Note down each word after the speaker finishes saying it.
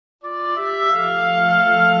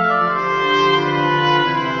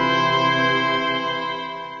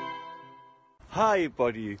Hi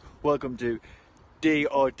everybody, welcome to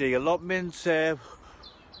DRD Allotments.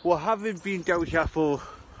 We haven't been down here for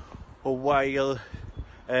a while.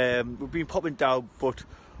 We've been popping down, but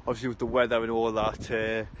obviously with the weather and all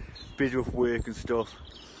that, busy with work and stuff.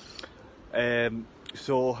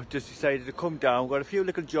 So I just decided to come down. Got a few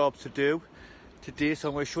little jobs to do today, so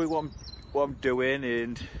I'm going to show you what I'm doing,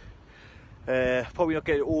 and probably not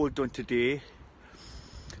get it all done today,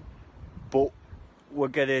 but we'll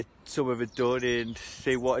get some of it done and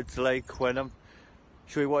see what it's like when I'm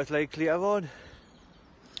show you what it's like later on.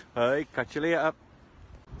 Alright, catch you later.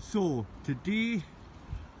 So today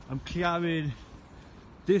I'm clearing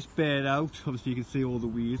this bed out. Obviously you can see all the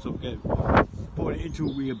weeds. I'm putting it into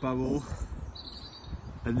a wheelbarrow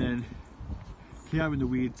and then clearing the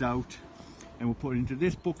weeds out, and we'll put it into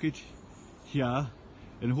this bucket here,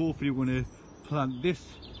 and hopefully we're going to plant this,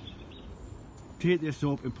 take this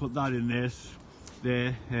up and put that in this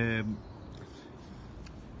there.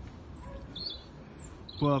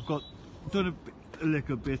 But I've done a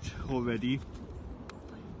little bit already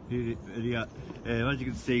here. As you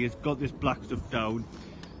can see, it's got this black stuff down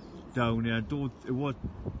there. I don't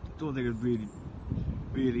think it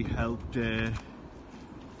really helped. So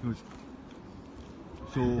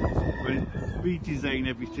we'll redesign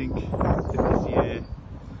everything this year.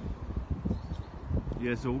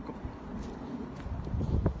 Yeah, so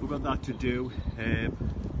we've got that to do.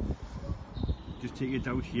 Just take it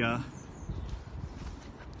out here.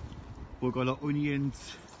 We've got our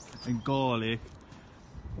onions and garlic,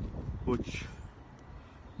 which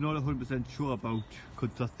I'm not 100% sure about,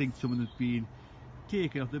 because I think some of them have been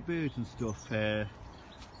taken off the birds and stuff. As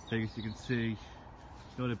you can see,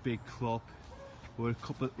 not a big crop. We've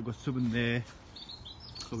got some in there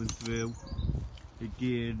coming through.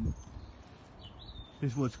 Again,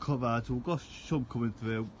 this one's covered, so we've got some coming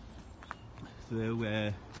through.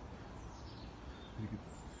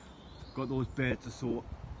 Got those beds to sort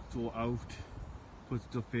out, put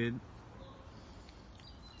stuff in.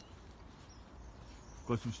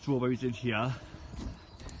 Got some strawberries in here.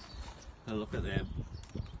 Now look at them.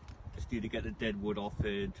 Just need to get the dead wood off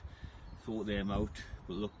and sort them out,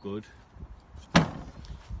 but look good.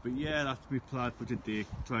 But yeah, that's my plan for today.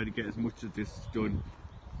 Try to get as much of this done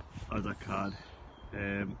as I can.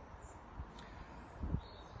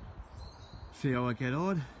 See how I get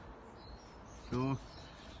on. So,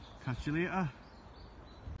 catch you later.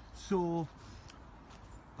 So,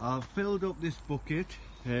 I've filled up this bucket.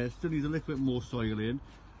 Still needs a little bit more soil in,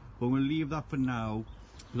 but I'm going to leave that for now,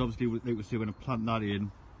 because obviously, like we say, we're going to plant that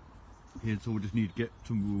in, and so we just need to get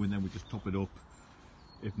some room, and then we just top it up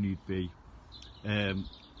if need be.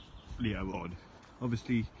 Later on.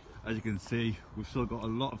 Obviously, as you can see, we've still got a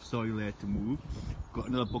lot of soil there to move. Got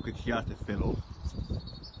another bucket here to fill up.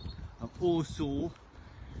 I've also,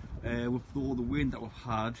 with all the wind that we've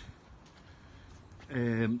had,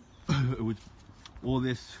 it was all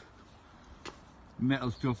this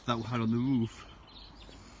metal stuff that we had on the roof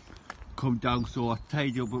come down, so I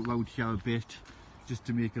tidied up around here a bit just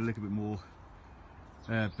to make it a little bit more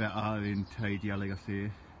better and tidier, like I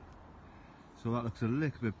say. So that looks a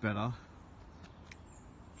little bit better.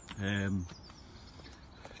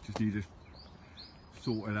 Just need to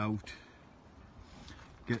sort it out.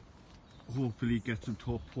 Hopefully get some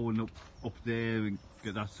tarpaulin up there and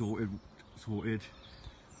get that sorted.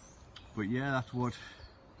 But yeah, that's what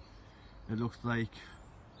it looks like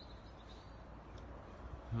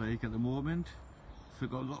at the moment. So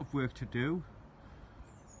got a lot of work to do,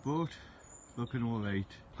 but looking alright.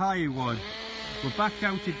 Hi everyone, we're back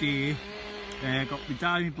down today. Got my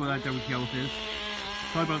dad and my brother down here with us.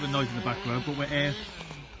 Sorry about the noise in the background, but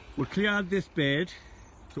we're clearing this bed.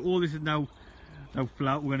 So all this is now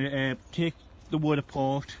flat. We're going to take the wood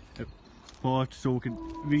apart so we can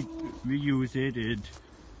reuse it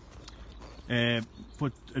and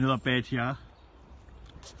put another bed here.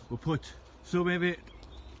 We'll put some of it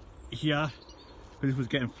here, because this was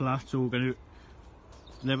getting flat, so we're going to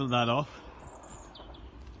level that off.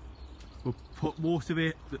 We'll put most of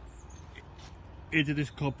it into this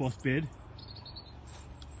compost bin,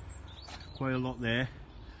 quite a lot there,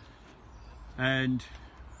 and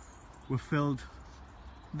we've filled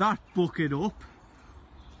that bucket up,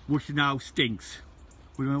 which now stinks.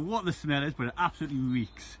 We don't know what the smell is, but it absolutely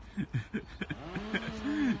reeks.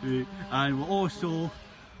 And we'll also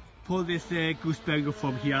pull this gooseberry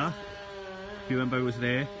from here, if you remember it was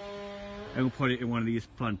there, and we'll put it in one of these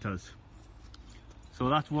planters. So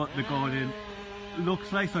that's what the garden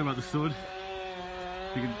looks like. Sorry about the sun.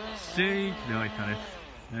 You can see, no I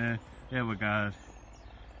can't. There we go.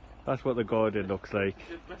 That's what the garden looks like.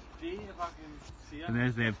 And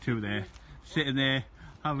there's them two there, sitting there,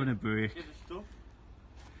 having a break.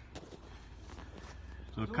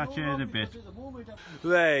 So catch you in a bit.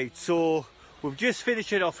 Right, so we've just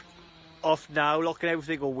finished it off now, locking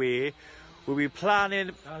everything away. We'll be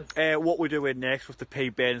planning what we're doing next with the pea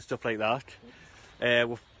bed and stuff like that.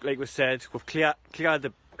 Like we said, we've cleared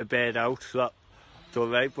the bed out, so that's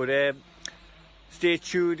alright. But stay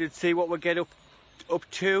tuned and see what we get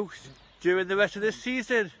up to during the rest of this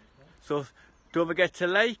season. So don't forget to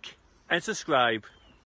like and subscribe.